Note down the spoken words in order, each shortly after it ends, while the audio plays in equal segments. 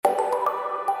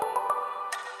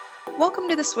Welcome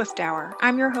to the Swift Hour.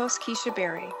 I'm your host, Keisha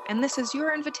Berry, and this is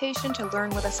your invitation to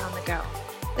learn with us on the go.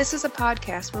 This is a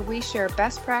podcast where we share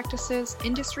best practices,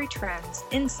 industry trends,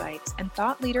 insights, and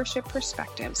thought leadership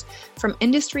perspectives from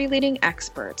industry-leading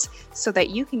experts so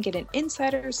that you can get an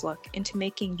insider's look into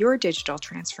making your digital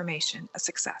transformation a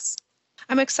success.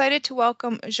 I'm excited to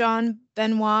welcome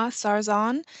Jean-Benoit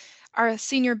Sarzan, our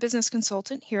senior business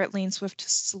consultant here at Lean Swift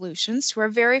Solutions, to our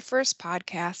very first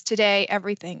podcast. Today,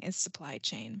 everything is supply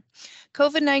chain.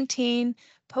 COVID-19,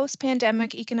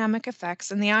 post-pandemic economic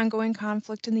effects, and the ongoing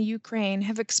conflict in the Ukraine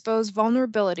have exposed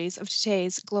vulnerabilities of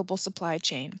today's global supply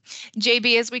chain.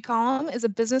 JB, as we call him, is a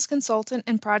business consultant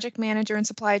and project manager in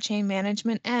supply chain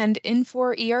management and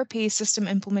Infor ERP system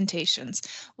implementations.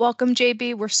 Welcome,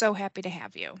 JB. We're so happy to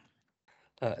have you.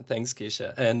 Thanks,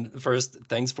 Keisha. And first,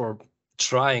 thanks for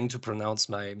trying to pronounce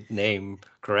my name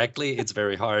correctly. It's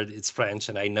very hard. It's French,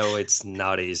 and I know it's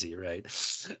not easy, right?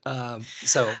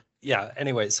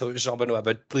 Anyway, so Jean-Benoit,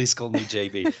 but please call me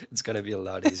JB. It's going to be a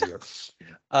lot easier.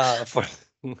 For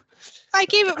I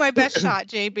gave it my best shot,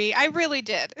 JB. I really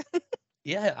did.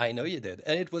 Yeah, I know you did,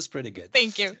 and it was pretty good.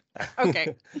 Thank you.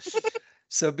 Okay.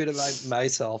 So a bit about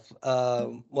myself.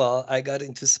 I got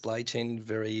into supply chain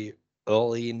very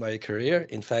early in my career.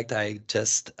 In fact, I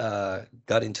just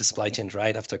got into supply chain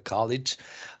right after college.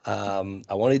 I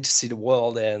wanted to see the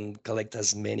world and collect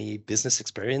as many business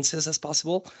experiences as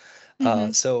possible.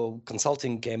 So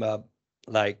consulting came up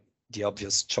like the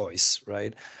obvious choice,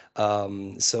 right?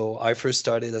 So I first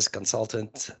started as a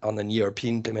consultant on an ERP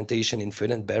implementation in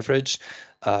food and beverage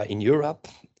in Europe.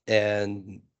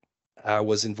 And I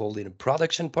was involved in the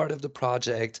production part of the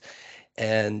project.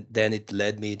 And then it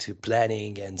led me to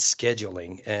planning and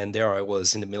scheduling. And there I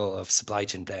was in the middle of supply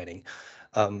chain planning.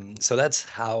 So that's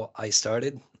how I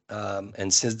started.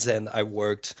 And since then, I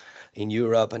worked in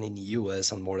Europe and in the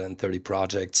US on more than 30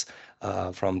 projects,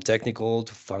 from technical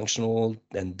to functional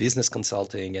and business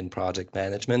consulting and project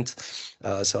management.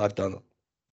 So I've done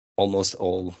almost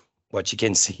all what you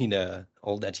can see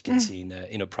all that you can see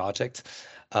in a project.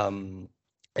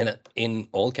 And in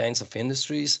all kinds of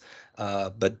industries,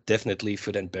 but definitely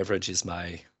food and beverage is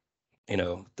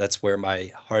that's where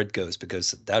my heart goes,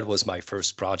 because that was my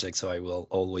first project. So I will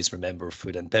always remember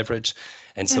food and beverage.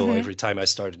 And so every time I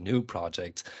start a new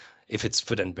project, if it's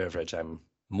food and beverage, I'm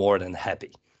more than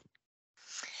happy.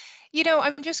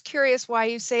 I'm just curious why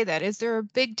you say that. Is there a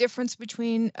big difference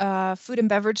between food and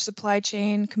beverage supply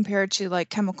chain compared to like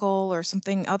chemical or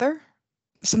something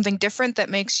different that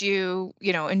makes you,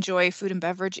 enjoy food and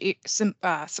beverage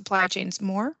supply chains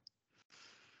more?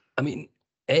 I mean,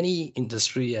 any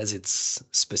industry has its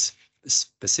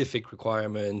specific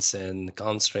requirements and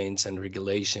constraints and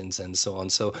regulations and so on.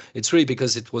 So it's really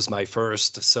because it was my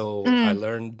first. So I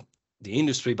learned the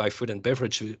industry by food and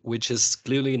beverage, which is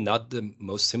clearly not the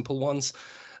most simple one,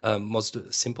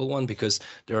 because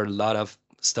there are a lot of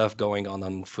stuff going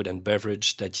on food and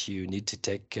beverage that you need to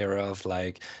take care of,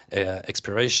 like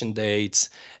expiration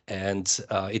dates, and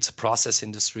it's a process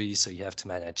industry, so you have to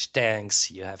manage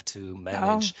tanks, you have to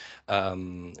manage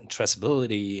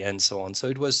traceability and so on.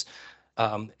 So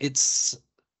it's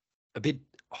a bit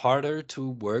harder to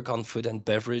work on food and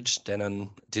beverage than on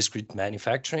discrete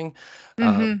manufacturing,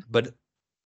 but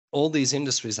all these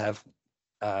industries have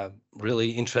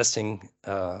really interesting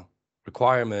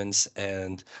requirements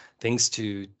and things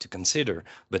to consider,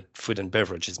 but food and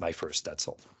beverage is my first, that's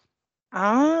all.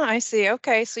 I see.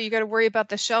 Okay, so you got to worry about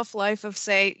the shelf life of,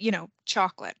 say,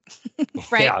 chocolate,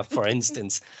 right? Yeah, for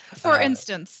instance. For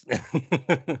instance.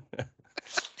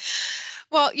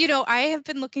 Well, I have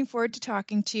been looking forward to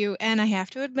talking to you, and I have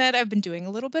to admit, I've been doing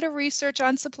a little bit of research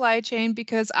on supply chain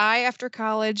because after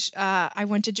college, I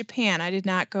went to Japan. I did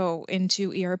not go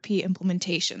into ERP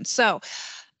implementation. So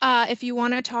if you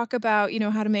want to talk about,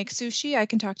 how to make sushi, I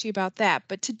can talk to you about that.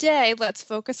 But today, let's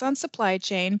focus on supply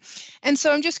chain. And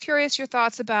so I'm just curious your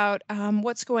thoughts about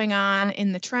what's going on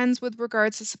in the trends with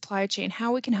regards to supply chain,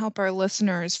 how we can help our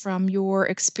listeners from your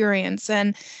experience.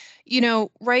 And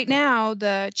right now,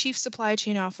 the chief supply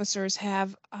chain officers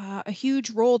have a huge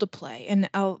role to play and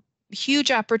a huge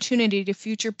opportunity to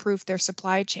future-proof their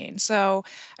supply chain. So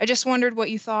I just wondered what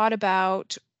you thought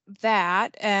about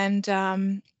that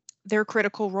and their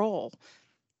critical role.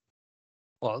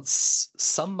 Well,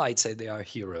 some might say they are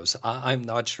heroes. I'm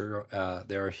not sure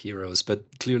they are heroes, but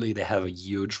clearly they have a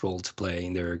huge role to play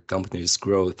in their company's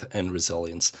growth and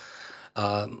resilience.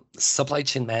 Supply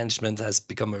chain management has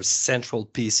become a central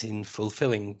piece in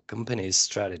fulfilling companies'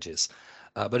 strategies,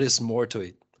 but there's more to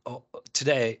it.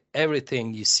 Today,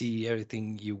 everything you see,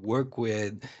 everything you work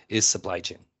with is supply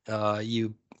chain.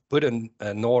 You put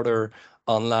an order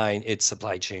online, it's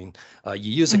supply chain.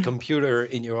 You use a Mhm. computer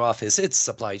in your office, it's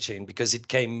supply chain because it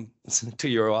came to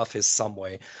your office some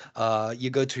way. You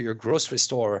go to your grocery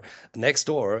store next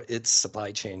door, it's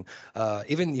supply chain.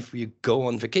 Even if you go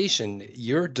on vacation,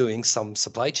 you're doing some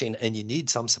supply chain and you need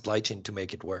some supply chain to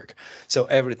make it work. So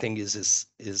everything is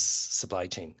supply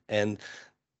chain. And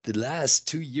the last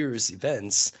 2 years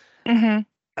events Mhm.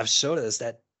 have showed us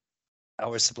that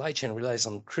our supply chain relies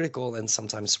on critical and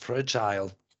sometimes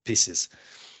fragile pieces.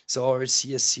 So our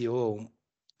CSCO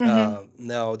Mhm.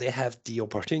 now they have the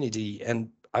opportunity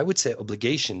and I would say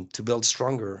obligation to build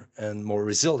stronger and more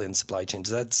resilient supply chains.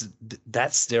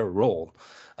 That's their role.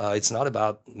 It's not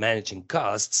about managing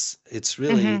costs. It's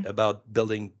really Mhm. about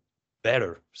building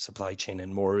better supply chain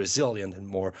and more resilient and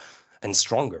more and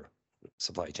stronger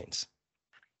supply chains.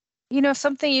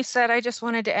 Something you said, I just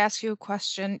wanted to ask you a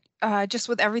question. Just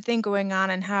with everything going on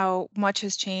and how much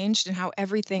has changed and how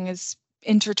everything is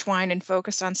intertwined and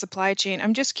focused on supply chain,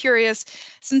 I'm just curious,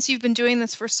 since you've been doing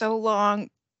this for so long,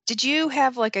 did you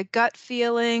have like a gut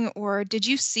feeling or did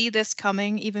you see this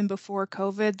coming even before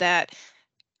COVID that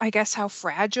I guess how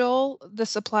fragile the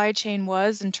supply chain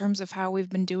was in terms of how we've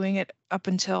been doing it up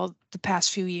until the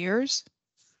past few years?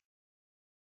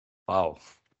 Wow.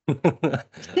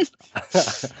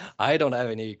 I don't have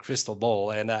any crystal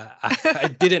ball, and I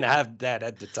didn't have that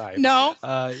at the time. No?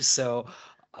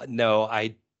 No,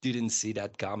 I didn't see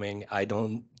that coming. I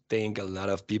don't think a lot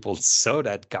of people saw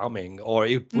that coming, or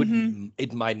Mm-hmm.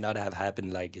 it might not have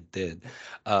happened like it did.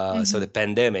 So Mm-hmm. the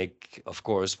pandemic, of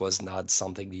course, was not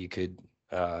something you could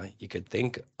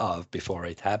think of before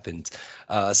it happened.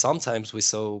 Sometimes we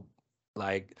saw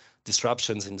like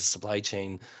disruptions in the supply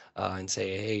chain and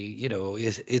say, hey,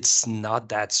 it's not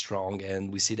that strong,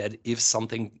 and we see that if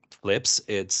something flips,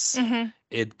 Mm-hmm.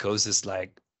 it causes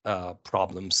like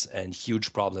problems and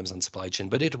huge problems on supply chain,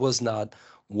 but it was not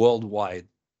worldwide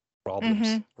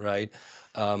problems, Mm-hmm. right?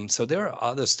 So there are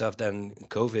other stuff than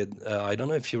COVID. I don't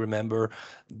know if you remember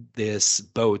this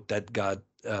boat that got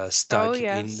Oh, stuck in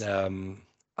yes.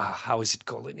 how is it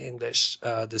called in English?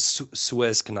 The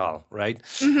Suez Canal, right?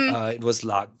 Mm-hmm. It was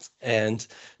locked, and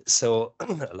so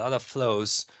a lot of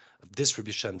flows,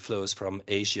 distribution flows from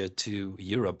Asia to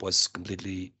Europe was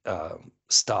completely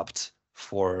stopped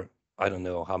for I don't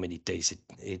know how many days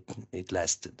it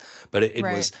lasted, but it Right.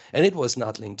 was, and it was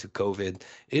not linked to COVID.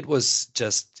 It was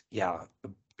just, yeah, a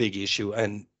big issue.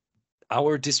 And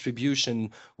our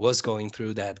distribution was going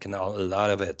through that canal, a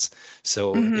lot of it.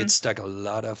 So Mm-hmm. it stuck a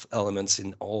lot of elements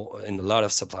in a lot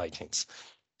of supply chains.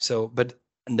 So, but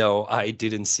no, I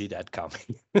didn't see that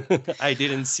coming. I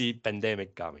didn't see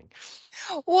pandemic coming.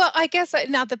 Well, I guess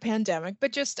not the pandemic,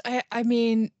 but just I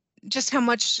mean, just how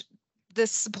much the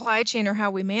supply chain or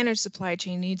how we manage supply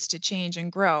chain needs to change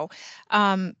and grow.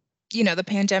 Um, the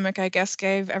pandemic, I guess,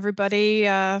 gave everybody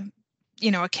a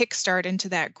kickstart into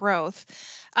that growth.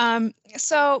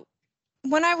 So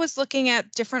when I was looking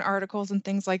at different articles and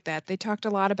things like that, they talked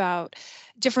a lot about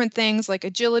different things like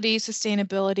agility,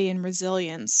 sustainability, and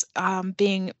resilience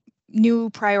being new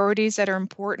priorities that are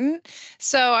important.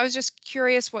 So I was just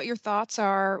curious what your thoughts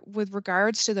are with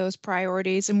regards to those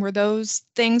priorities, and were those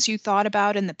things you thought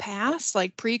about in the past,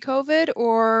 like pre-COVID,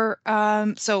 or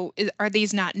are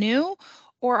these not new,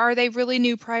 or are they really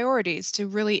new priorities to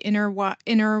really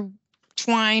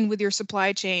intertwine with your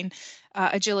supply chain?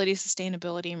 Agility,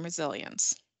 sustainability, and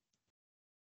resilience.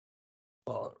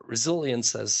 Well,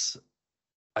 resilience has,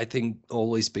 I think,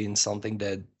 always been something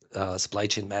that supply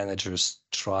chain managers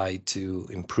try to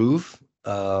improve.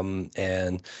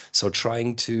 And so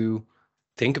trying to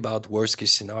think about worst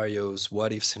case scenarios,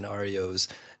 what if scenarios,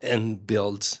 and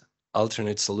build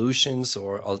alternate solutions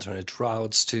or alternate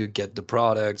routes to get the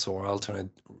products or alternate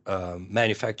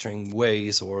manufacturing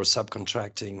ways or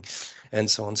subcontracting and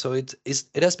so on. So it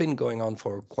has been going on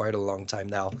for quite a long time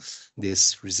now,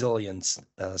 this resilience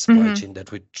supply Mm-hmm. chain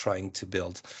that we're trying to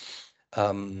build.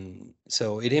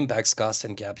 So it impacts cost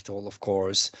and capital, of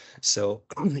course. So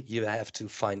you have to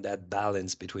find that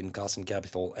balance between cost and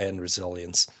capital and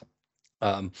resilience.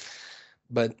 Um,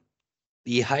 but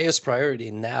the highest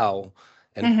priority now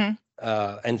and Mm-hmm.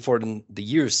 and for the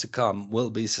years to come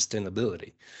will be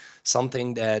sustainability,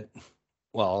 something that,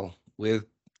 well, we've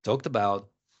talked about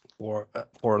for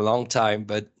a long time,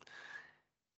 but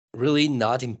really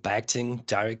not impacting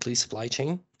directly supply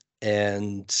chain.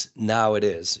 And now it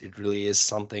is. It really is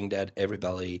something that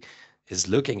everybody is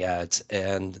looking at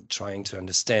and trying to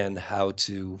understand how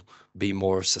to be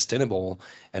more sustainable.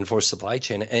 And for supply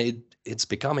chain, and it's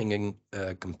becoming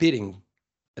a competing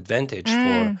advantage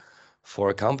Mm.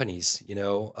 for companies.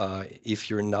 If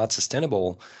you're not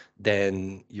sustainable,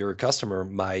 then your customer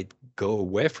might go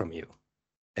away from you.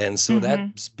 And so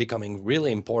that's becoming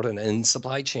really important. And in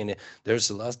supply chain, there's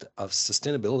a lot of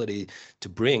sustainability to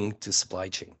bring to supply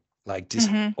chain, like this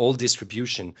all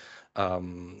distribution.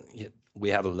 We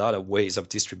have a lot of ways of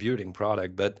distributing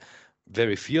product, but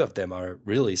very few of them are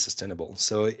really sustainable.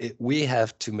 So we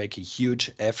have to make a huge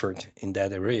effort in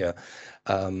that area,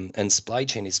 and supply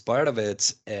chain is part of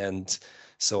it. And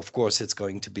so, of course, it's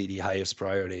going to be the highest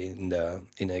priority in the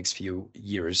next few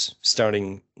years,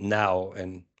 starting now,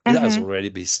 and it has already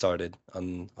been started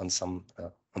on some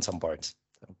parts.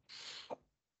 So.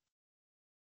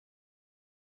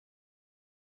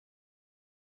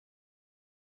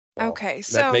 Well, okay,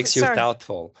 so that makes you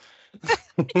doubtful.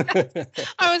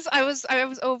 I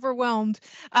was overwhelmed.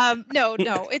 No,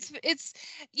 it's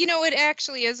it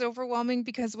actually is overwhelming,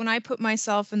 because when I put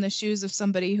myself in the shoes of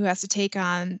somebody who has to take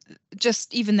on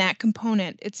just even that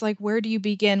component, it's like, where do you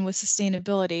begin with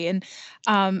sustainability? And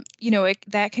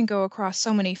that can go across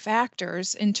so many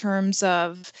factors in terms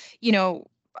of,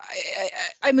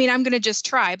 I mean, I'm going to just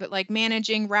try, but like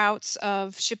managing routes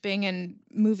of shipping and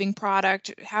moving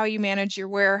product, how you manage your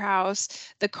warehouse,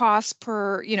 the cost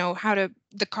per,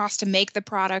 the cost to make the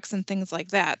products and things like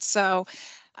that. So,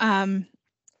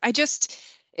 I just,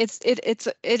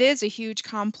 it is a huge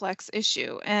complex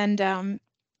issue. And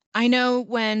I know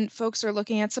when folks are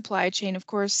looking at supply chain, of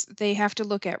course, they have to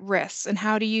look at risks, and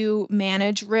how do you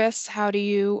manage risks? How do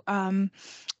you,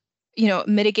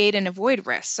 mitigate and avoid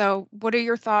risk? So what are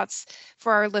your thoughts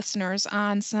for our listeners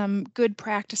on some good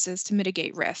practices to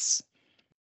mitigate risks?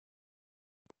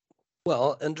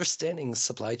 Well, understanding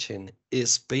supply chain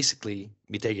is basically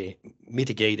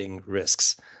mitigating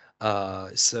risks.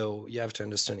 So you have to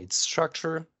understand its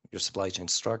structure, your supply chain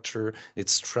structure,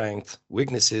 its strength,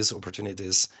 weaknesses,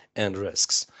 opportunities, and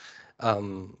risks.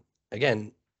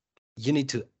 Again, you need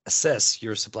to assess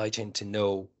your supply chain to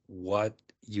know what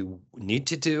you need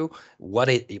to do, what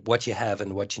you have,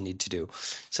 and what you need to do.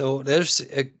 So there's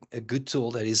a good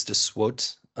tool that is the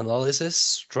SWOT analysis: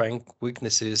 strength,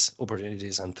 weaknesses,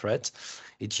 opportunities, and threats.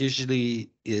 It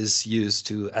usually is used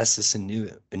to assess a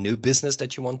new business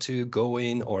that you want to go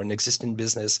in, or an existing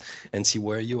business, and see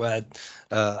where you at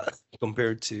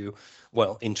compared to,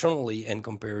 well, internally, and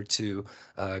compared to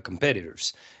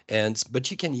competitors. But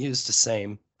you can use the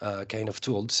same kind of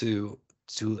tool to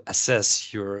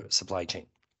assess your supply chain.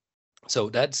 So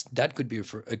that could be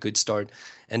a good start,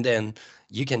 and then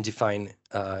you can define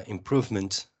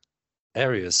improvement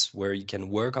areas where you can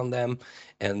work on them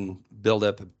and build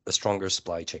up a stronger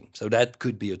supply chain. So that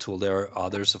could be a tool. There are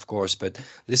others, of course, but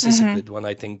this is a good one,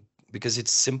 I think, because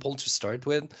it's simple to start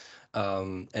with,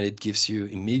 and it gives you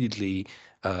immediately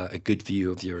a good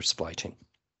view of your supply chain.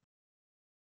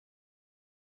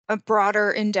 A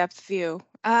broader, in-depth view.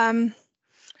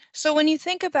 So when you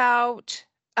think about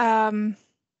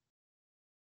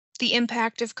the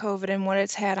impact of COVID and what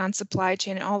it's had on supply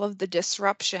chain and all of the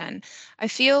disruption, I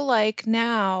feel like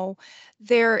now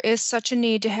there is such a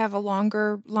need to have a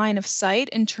longer line of sight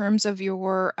in terms of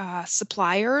your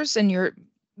suppliers and your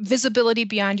visibility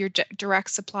beyond your direct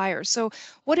suppliers. So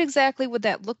what exactly would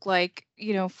that look like,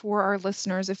 for our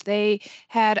listeners, if they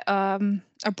had a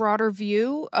broader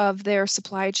view of their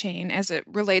supply chain as it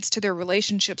relates to their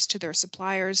relationships to their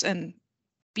suppliers and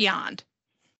beyond?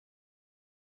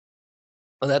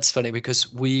 Well, that's funny,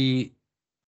 because we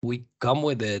come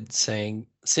with it saying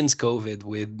since COVID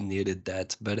we've needed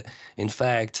that, but in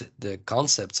fact the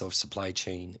concepts of supply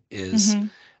chain is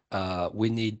we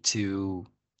need to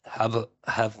have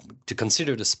to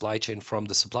consider the supply chain from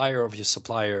the supplier of your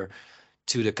supplier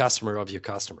to the customer of your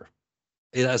customer.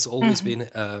 It has always been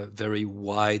a very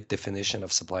wide definition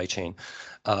of supply chain,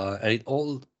 and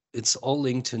it's all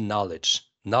linked to knowledge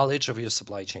of your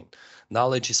supply chain.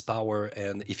 Knowledge is power,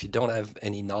 and if you don't have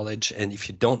any knowledge, and if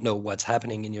you don't know what's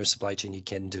happening in your supply chain, you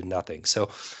can do nothing. So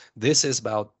this is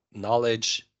about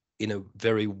knowledge in a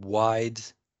very wide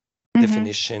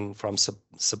definition, from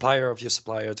supplier of your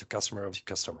supplier to customer of your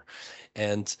customer.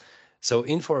 And so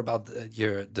info about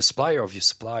the supplier of your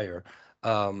supplier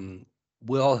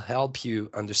will help you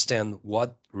understand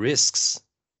what risks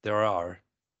there are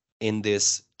in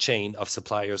this chain of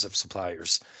suppliers of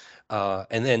suppliers.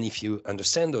 And then if you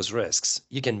understand those risks,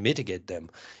 you can mitigate them.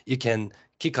 You can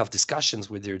kick off discussions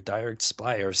with your direct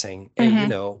supplier saying, hey,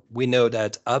 we know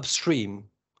that upstream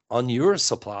on your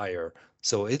supplier,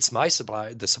 so it's my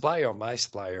supplier, the supplier of my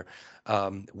supplier,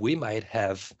 we might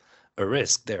have a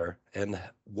risk there, and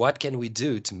what can we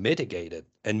do to mitigate it?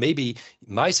 And maybe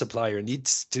my supplier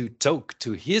needs to talk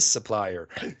to his supplier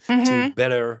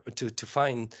to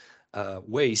find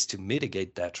ways to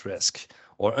mitigate that risk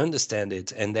or understand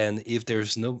it. And then if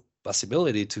there's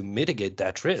possibility to mitigate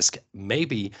that risk,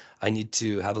 maybe I need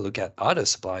to have a look at other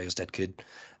suppliers that could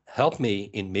help me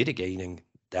in mitigating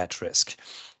that risk.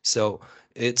 So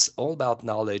it's all about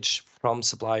knowledge from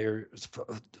suppliers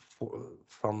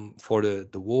for the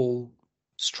whole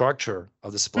structure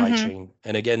of the supply Mm-hmm. chain.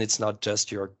 And again, it's not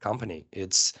just your company,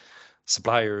 it's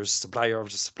suppliers, supplier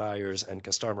of the suppliers, and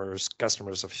customers,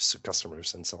 customers of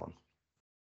customers, and so on.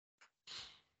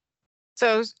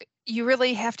 So you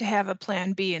really have to have a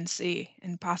plan B and C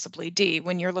and possibly D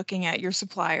when you're looking at your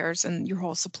suppliers and your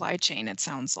whole supply chain, it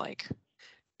sounds like.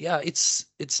 Yeah, it's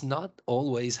not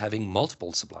always having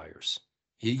multiple suppliers.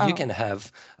 You Oh. can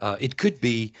have, it could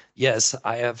be, yes,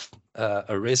 I have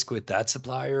a risk with that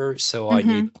supplier, so I Mm-hmm.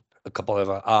 need a couple of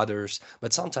others.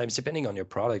 But sometimes, depending on your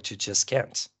product, you just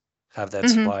can't have that Mm-hmm.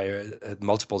 supplier,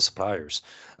 multiple suppliers.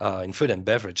 In food and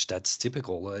beverage, that's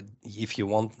typical. If you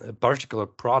want a particular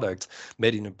product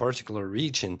made in a particular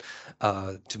region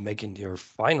to make in your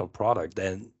final product,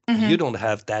 then Mm-hmm. you don't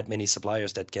have that many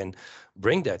suppliers that can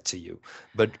bring that to you.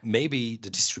 But maybe the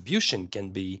distribution can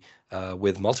be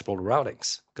with multiple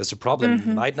routings, because the problem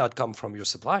Mm-hmm. might not come from your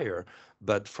supplier,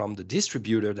 but from the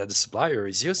distributor that the supplier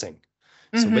is using.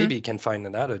 So Mm-hmm. maybe you can find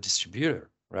another distributor,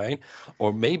 right?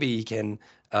 Or maybe you can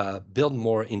build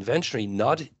more inventory,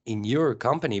 not in your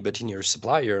company, but in your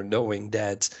supplier, knowing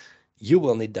that you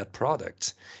will need that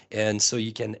product. And so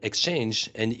you can exchange.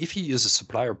 And if you use a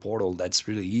supplier portal, that's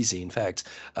really easy, in fact.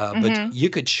 But Mm-hmm. you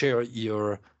could share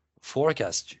your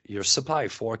forecast, your supply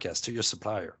forecast to your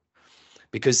supplier.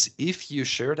 Because if you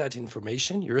share that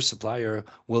information, your supplier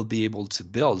will be able to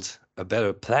build a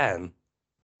better plan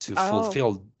to Oh.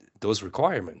 fulfill those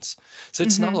requirements. So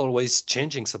it's not Mm-hmm. always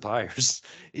changing suppliers.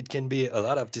 It can be a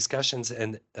lot of discussions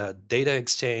and data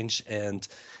exchange and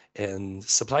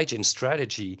supply chain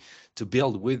strategy to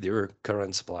build with your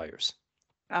current suppliers.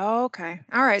 Okay.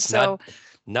 All right. It's So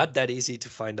not that easy to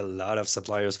find a lot of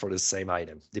suppliers for the same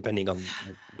item, depending on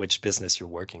which business you're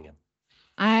working in.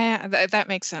 that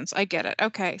makes sense. I get it.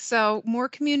 Okay. So more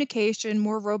communication,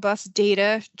 more robust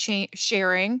data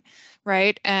sharing,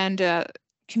 right? And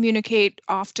communicate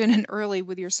often and early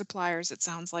with your suppliers, it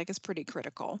sounds like is pretty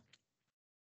critical.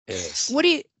 Yes. What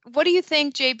do you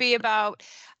think, JB, about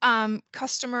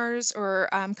customers or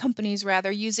companies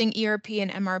rather using ERP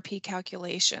and MRP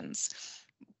calculations?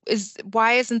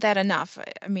 Why isn't that enough?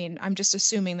 I mean, I'm just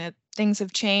assuming that things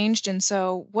have changed, and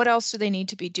so what else do they need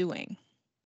to be doing?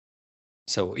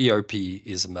 So ERP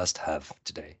is a must-have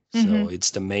today. Mm-hmm. So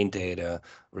it's the main data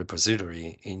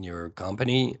repository in your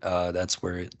company. That's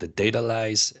where the data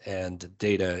lies, and the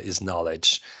data is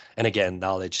knowledge. And again,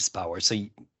 knowledge is power. So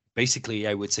basically,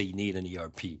 I would say you need an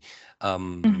ERP.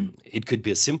 Mm-hmm. It could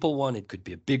be a simple one, it could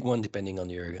be a big one, depending on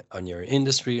your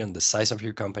industry and the size of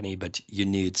your company. But you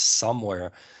need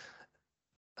somewhere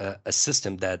a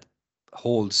system that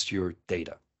holds your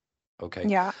data. Okay.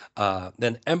 Yeah.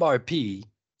 Then MRP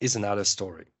is another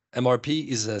story. MRP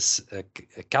is a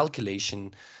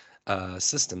calculation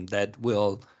system that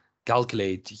will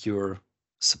calculate your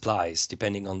supplies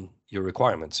depending on your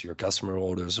requirements, your customer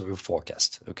orders, or your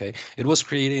forecast. Okay. It was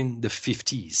created in the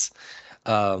 50s.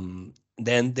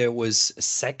 Then there was a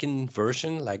second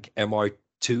version, like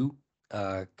MR2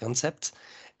 concept,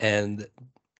 and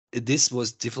this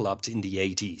was developed in the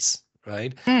 80s,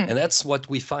 right? Mm. And that's what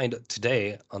we find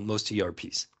today on most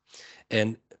ERPs.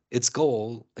 And its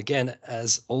goal, again,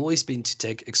 has always been to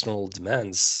take external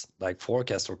demands like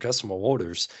forecast or customer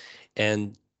orders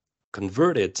and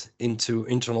convert it into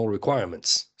internal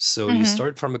requirements. So you Mm-hmm.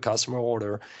 start from a customer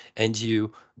order and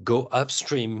you go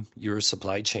upstream your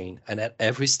supply chain. And at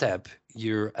every step,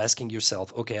 you're asking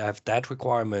yourself, okay, I have that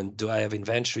requirement. Do I have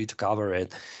inventory to cover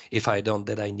it? If I don't,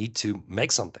 then I need to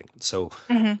make something. So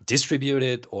Mm-hmm. distribute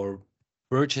it or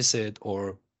purchase it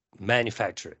or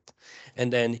manufacture it.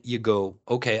 And then you go,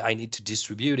 okay, I need to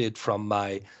distribute it from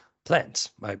my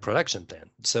plant, my production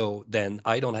plant. So then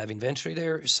I don't have inventory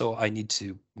there, so I need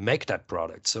to make that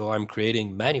product. So I'm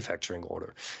creating manufacturing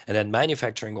order, and then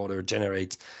manufacturing order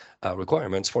generates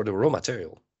requirements for the raw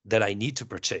material that I need to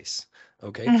purchase.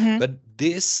 Okay, Mm-hmm. but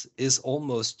this is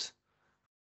almost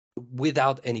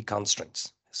without any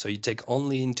constraints. So you take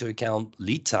only into account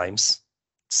lead times,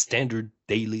 standard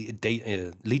daily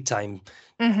lead time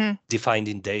Mm-hmm. defined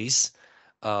in days,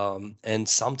 and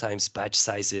sometimes batch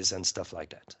sizes and stuff like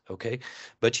that. Okay.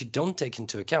 But you don't take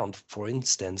into account, for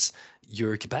instance,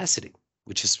 your capacity,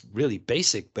 which is really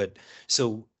basic. But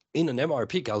so in an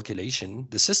MRP calculation,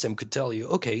 the system could tell you,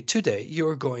 okay, today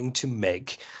you're going to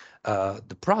make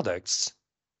the products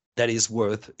that is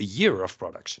worth a year of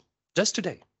production just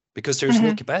today, because there's no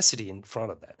Mm-hmm. capacity in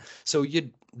front of that. So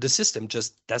the system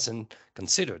just doesn't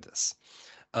consider this.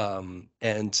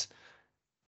 And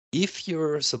if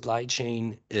your supply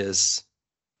chain is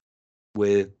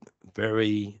with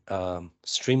very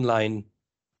streamlined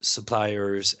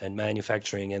suppliers and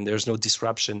manufacturing, and there's no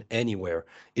disruption anywhere,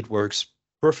 it works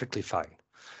perfectly fine.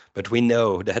 But we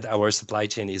know that our supply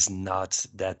chain is not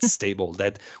that stable,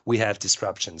 that we have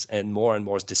disruptions and more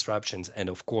disruptions. And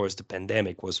of course, the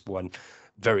pandemic was one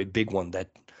very big one that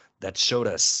showed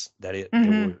us that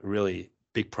there were really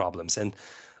big problems. And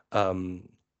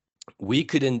we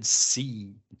couldn't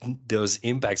see those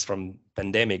impacts from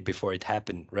pandemic before it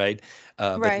happened, right?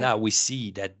 But Right. now we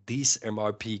see that this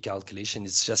MRP calculation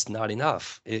is just not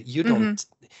enough. You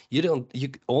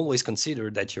always consider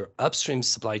that your upstream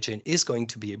supply chain is going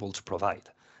to be able to provide,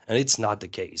 and it's not the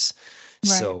case.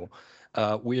 Right. So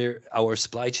our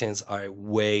supply chains are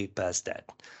way past that.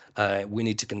 We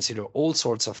need to consider all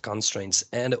sorts of constraints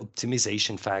and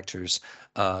optimization factors,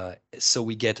 so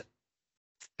we get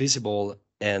feasible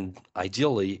and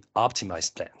ideally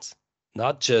optimized plans,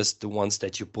 not just the ones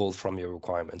that you pull from your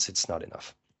requirements. It's not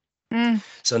enough.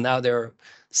 So now there are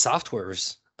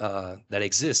softwares that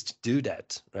exist to do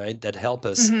that, right? That help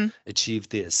us achieve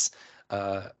this.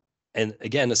 And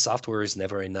again, the software is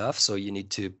never enough. So you need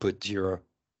to put your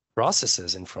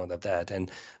processes in front of that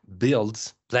and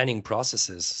build planning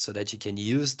processes so that you can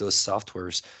use those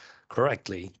softwares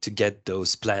correctly to get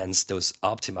those plans, those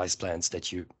optimized plans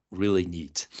that you really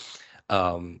need.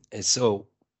 And so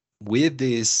with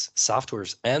these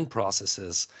softwares and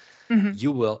processes,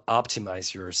 you will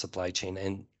optimize your supply chain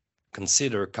and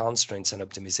consider constraints and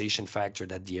optimization factor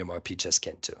that the MRP just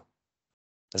can't do.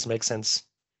 Does it make sense?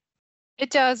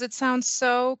 It does. It sounds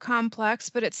so complex,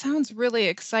 but it sounds really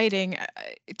exciting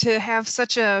to have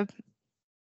such a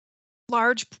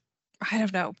large, I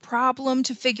don't know, problem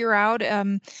to figure out.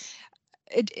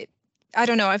 I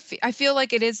don't know. I feel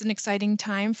like it is an exciting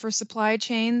time for supply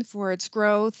chain, for its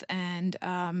growth. And,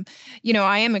 I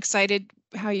am excited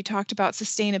how you talked about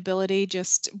sustainability,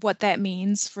 just what that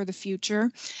means for the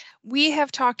future. We have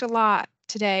talked a lot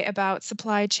today about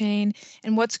supply chain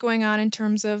and what's going on in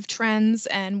terms of trends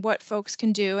and what folks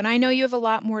can do. And I know you have a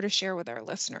lot more to share with our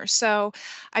listeners. So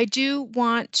I do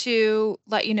want to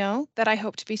let you know that I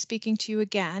hope to be speaking to you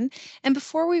again. And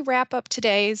before we wrap up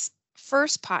today's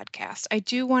first podcast, I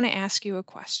do want to ask you a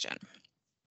question.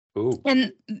 Ooh,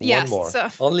 and yes, one more. so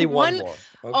Only one more.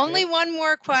 Okay. Only one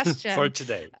more question for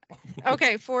today.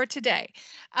 Okay, for today.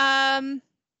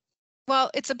 Well,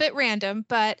 it's a bit random,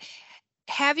 but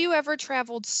have you ever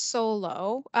traveled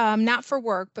solo, not for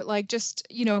work, but like just,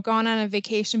 gone on a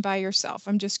vacation by yourself?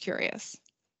 I'm just curious.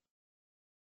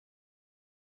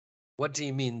 What do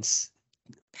you mean?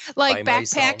 Like by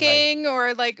myself, backpacking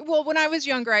or well, when I was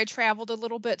younger, I traveled a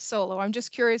little bit solo. I'm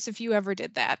just curious if you ever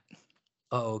did that.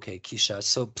 Oh, okay, Keisha.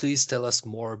 So please tell us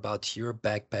more about your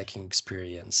backpacking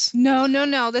experience.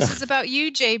 No. This is about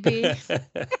you, JB.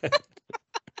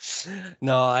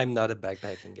 No, I'm not a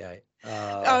backpacking guy.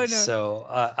 Oh, no. So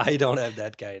I don't have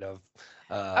that kind of.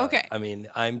 Okay. I mean,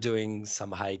 I'm doing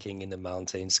some hiking in the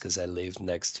mountains because I live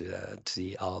next to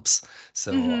the Alps.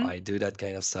 So I do that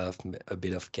kind of stuff, a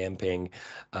bit of camping,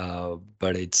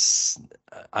 but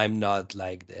I'm not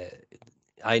like that.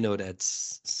 I know that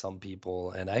some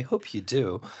people, and I hope you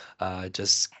do,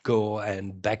 just go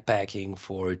and backpacking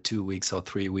for 2 weeks or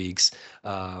 3 weeks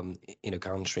in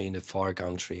a far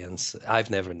country. And I've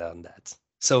never done that.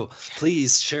 So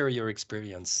please share your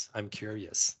experience. I'm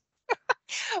curious.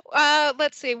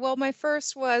 Let's see. Well, my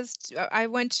first was I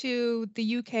went to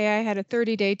the UK. I had a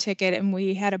 30-day ticket and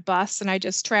we had a bus and I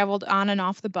just traveled on and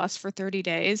off the bus for 30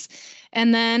 days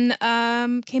and then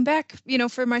came back,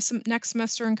 for my next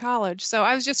semester in college. So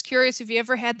I was just curious if you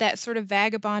ever had that sort of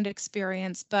vagabond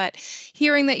experience, but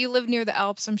hearing that you live near the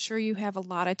Alps, I'm sure you have a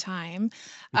lot of time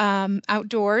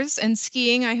outdoors and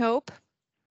skiing, I hope.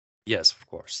 Yes, of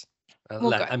course.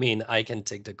 Well, I mean, I can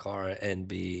take the car and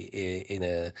be in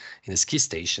a ski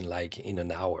station like in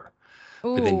an hour,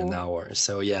 within an Ooh. hour.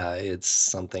 So yeah, it's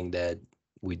something that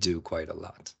we do quite a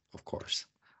lot, of course.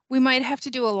 We might have to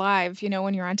do a live,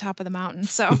 when you're on top of the mountain.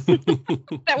 So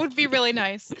that would be really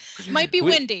nice. Might be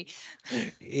windy.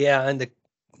 Yeah, and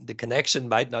the connection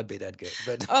might not be that good,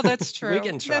 but oh, that's true. We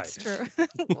can try. That's true.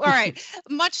 All right.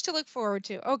 Much to look forward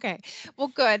to. Okay. Well,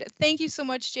 good. Thank you so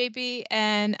much, JB,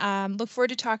 and look forward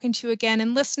to talking to you again.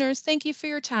 And listeners, thank you for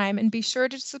your time, and be sure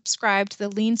to subscribe to the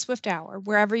Lean Swift Hour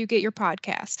wherever you get your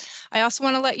podcasts. I also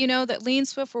want to let you know that Lean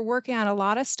Swift, we're working on a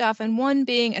lot of stuff, and one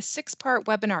being a 6-part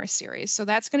webinar series. So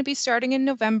that's going to be starting in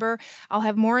November. I'll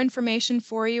have more information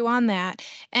for you on that.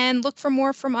 And look for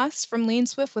more from us, from Lean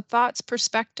Swift, with thoughts,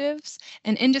 perspectives,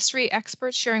 and industry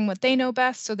experts sharing what they know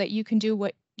best so that you can do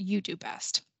what you do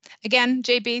best. Again,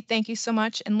 JB, thank you so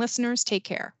much. And listeners, take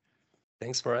care.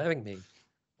 Thanks for having me.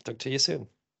 Talk to you soon.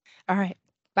 All right.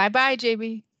 Bye-bye,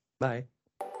 JB. Bye.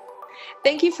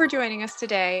 Thank you for joining us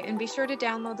today, and be sure to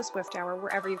download the Swift Hour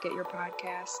wherever you get your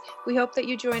podcasts. We hope that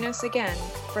you join us again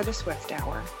for the Swift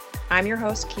Hour. I'm your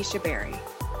host, Keisha Berry.